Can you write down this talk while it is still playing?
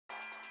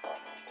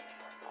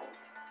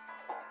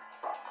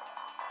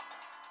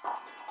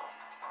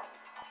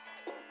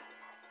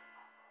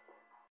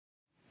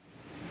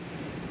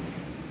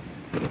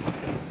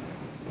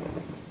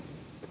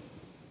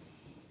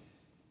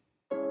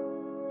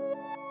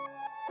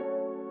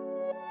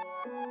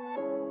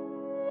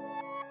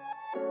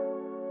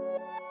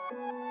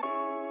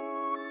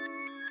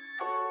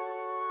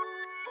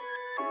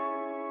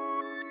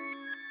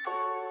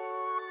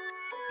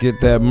get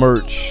that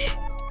merch.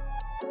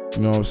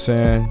 You know what I'm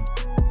saying?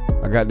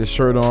 I got this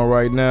shirt on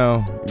right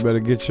now. You better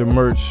get your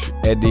merch.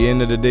 At the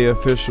end of the day,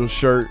 official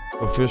shirt,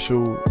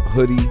 official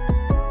hoodie,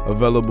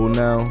 available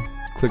now.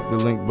 Click the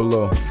link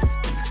below.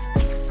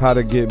 How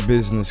to get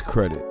business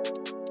credit.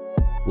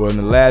 Well, in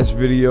the last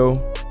video,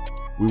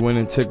 we went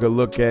and took a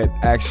look at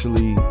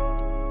actually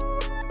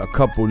a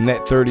couple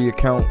Net 30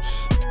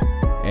 accounts.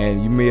 And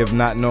you may have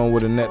not known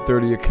what a Net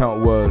 30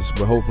 account was,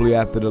 but hopefully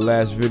after the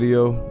last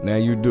video, now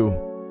you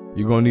do.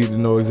 You're gonna need to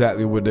know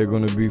exactly what they're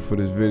gonna be for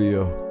this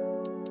video.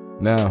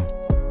 Now,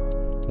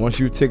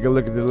 once you take a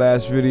look at the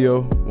last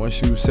video,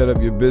 once you set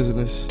up your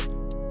business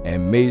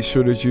and made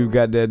sure that you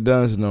got that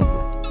DUNS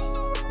number,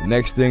 the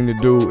next thing to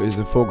do is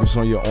to focus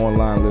on your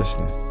online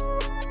listing.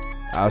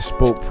 I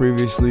spoke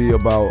previously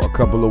about a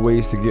couple of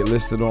ways to get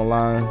listed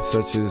online,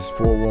 such as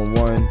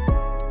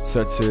 411,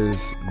 such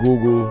as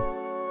Google,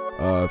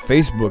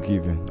 Facebook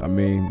even. I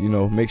mean, you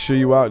know, make sure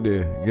you out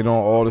there. Get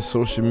on all the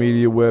social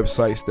media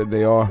websites that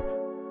they are,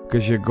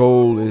 because your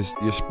goal is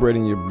you're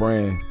spreading your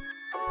brand.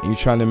 And you're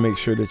trying to make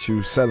sure that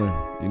you're selling.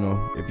 You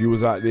know, if you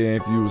was out there,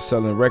 if you was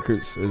selling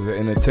records as an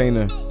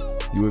entertainer,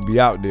 you would be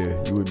out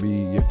there. You would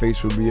be, your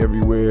face would be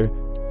everywhere.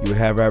 You would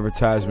have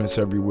advertisements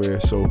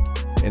everywhere. So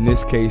in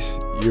this case,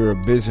 you're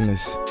a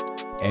business,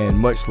 and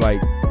much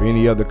like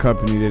any other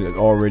company that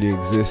already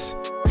exists,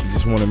 you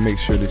just want to make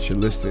sure that you're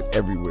listed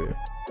everywhere.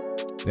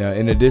 Now,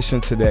 in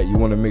addition to that, you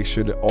want to make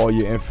sure that all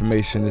your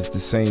information is the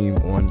same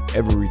on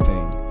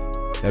everything.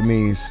 That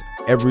means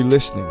every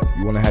listing,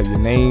 you want to have your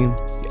name,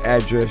 your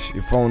address,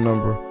 your phone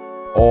number,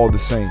 all the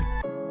same.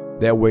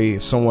 That way,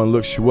 if someone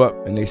looks you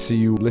up and they see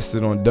you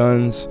listed on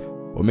DUNS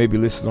or maybe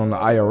listed on the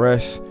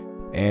IRS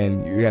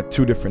and you have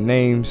two different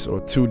names or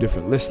two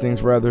different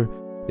listings rather,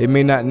 they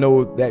may not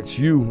know that's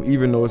you,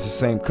 even though it's the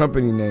same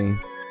company name,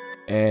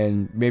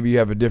 and maybe you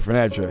have a different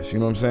address. You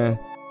know what I'm saying?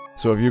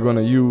 So if you're going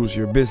to use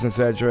your business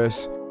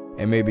address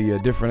and maybe a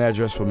different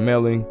address for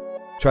mailing,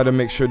 try to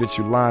make sure that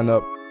you line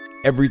up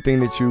everything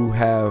that you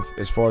have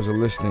as far as a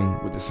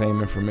listing with the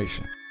same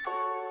information.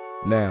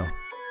 Now,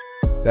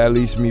 that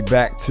leads me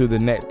back to the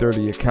Net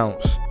 30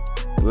 accounts.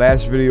 The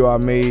last video I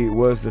made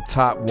was the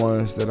top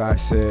ones that I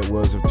said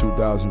was of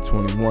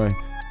 2021,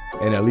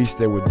 and at least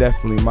they were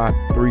definitely my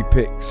 3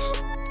 picks.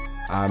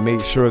 I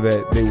made sure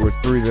that they were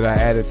 3 that I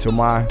added to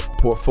my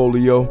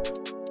portfolio,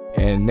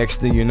 and next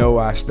thing you know,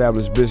 I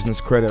established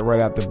business credit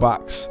right out the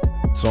box.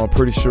 So I'm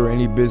pretty sure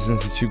any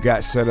business that you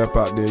got set up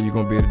out there, you're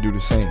gonna be able to do the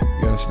same.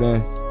 You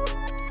understand?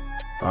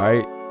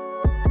 Alright,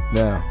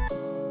 now,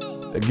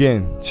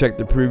 again, check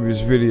the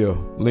previous video,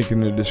 link in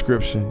the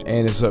description,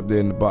 and it's up there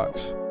in the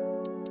box.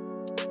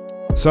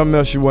 Something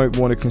else you might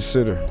want to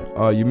consider.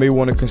 You may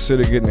want to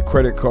consider getting a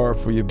credit card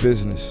for your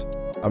business.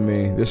 I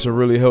mean, this will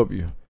really help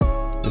you.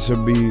 This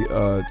will be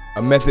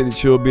a method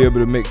that you'll be able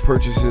to make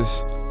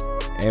purchases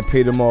and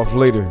pay them off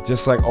later,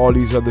 just like all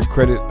these other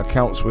credit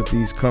accounts with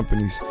these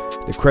companies.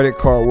 The credit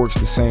card works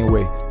the same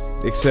way,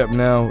 except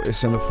now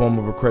it's in the form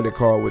of a credit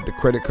card with the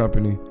credit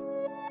company,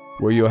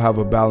 where you'll have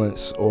a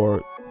balance,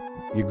 or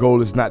your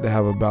goal is not to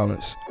have a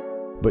balance,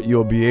 but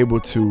you'll be able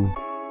to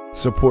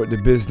support the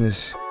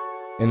business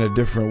in a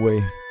different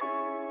way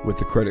with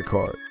the credit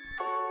card.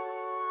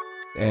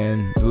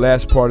 And the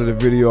last part of the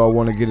video, I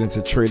want to get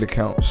into trade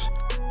accounts.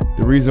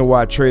 The reason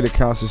why trade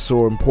accounts is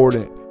so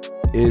important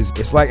is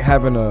it's like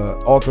having an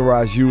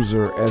authorized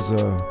user as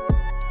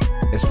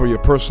for your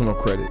personal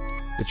credit.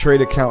 The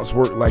trade accounts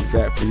work like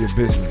that for your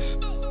business.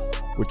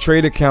 With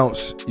trade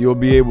accounts, you'll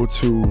be able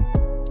to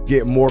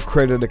get more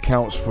credit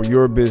accounts for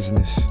your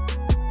business,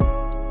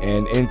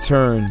 and in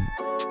turn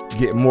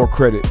get more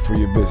credit for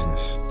your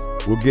business.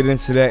 We'll get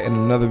into that in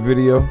another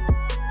video.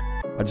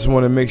 I just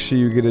want to make sure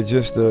you get a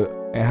gist of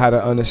and how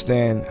to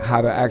understand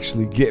how to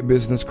actually get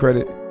business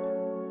credit.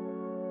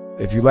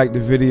 If you like the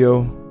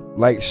video,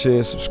 like,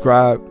 share,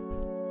 subscribe.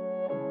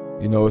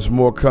 You know, it's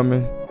more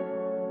coming.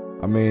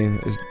 I mean,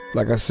 it's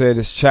like I said,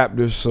 it's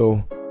chapters,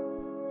 so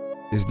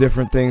it's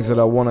different things that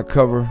I want to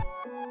cover.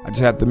 I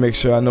just have to make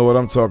sure I know what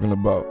I'm talking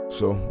about.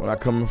 So when I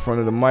come in front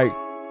of the mic,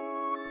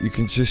 you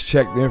can just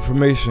check the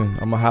information.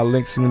 I'm gonna have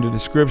links in the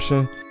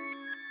description.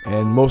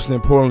 And most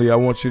importantly, I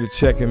want you to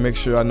check and make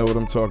sure I know what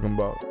I'm talking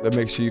about. That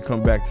makes sure you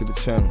come back to the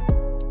channel.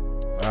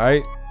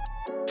 Alright?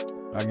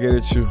 I get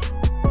at you.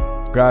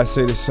 God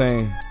say the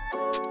same.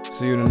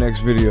 See you in the next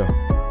video.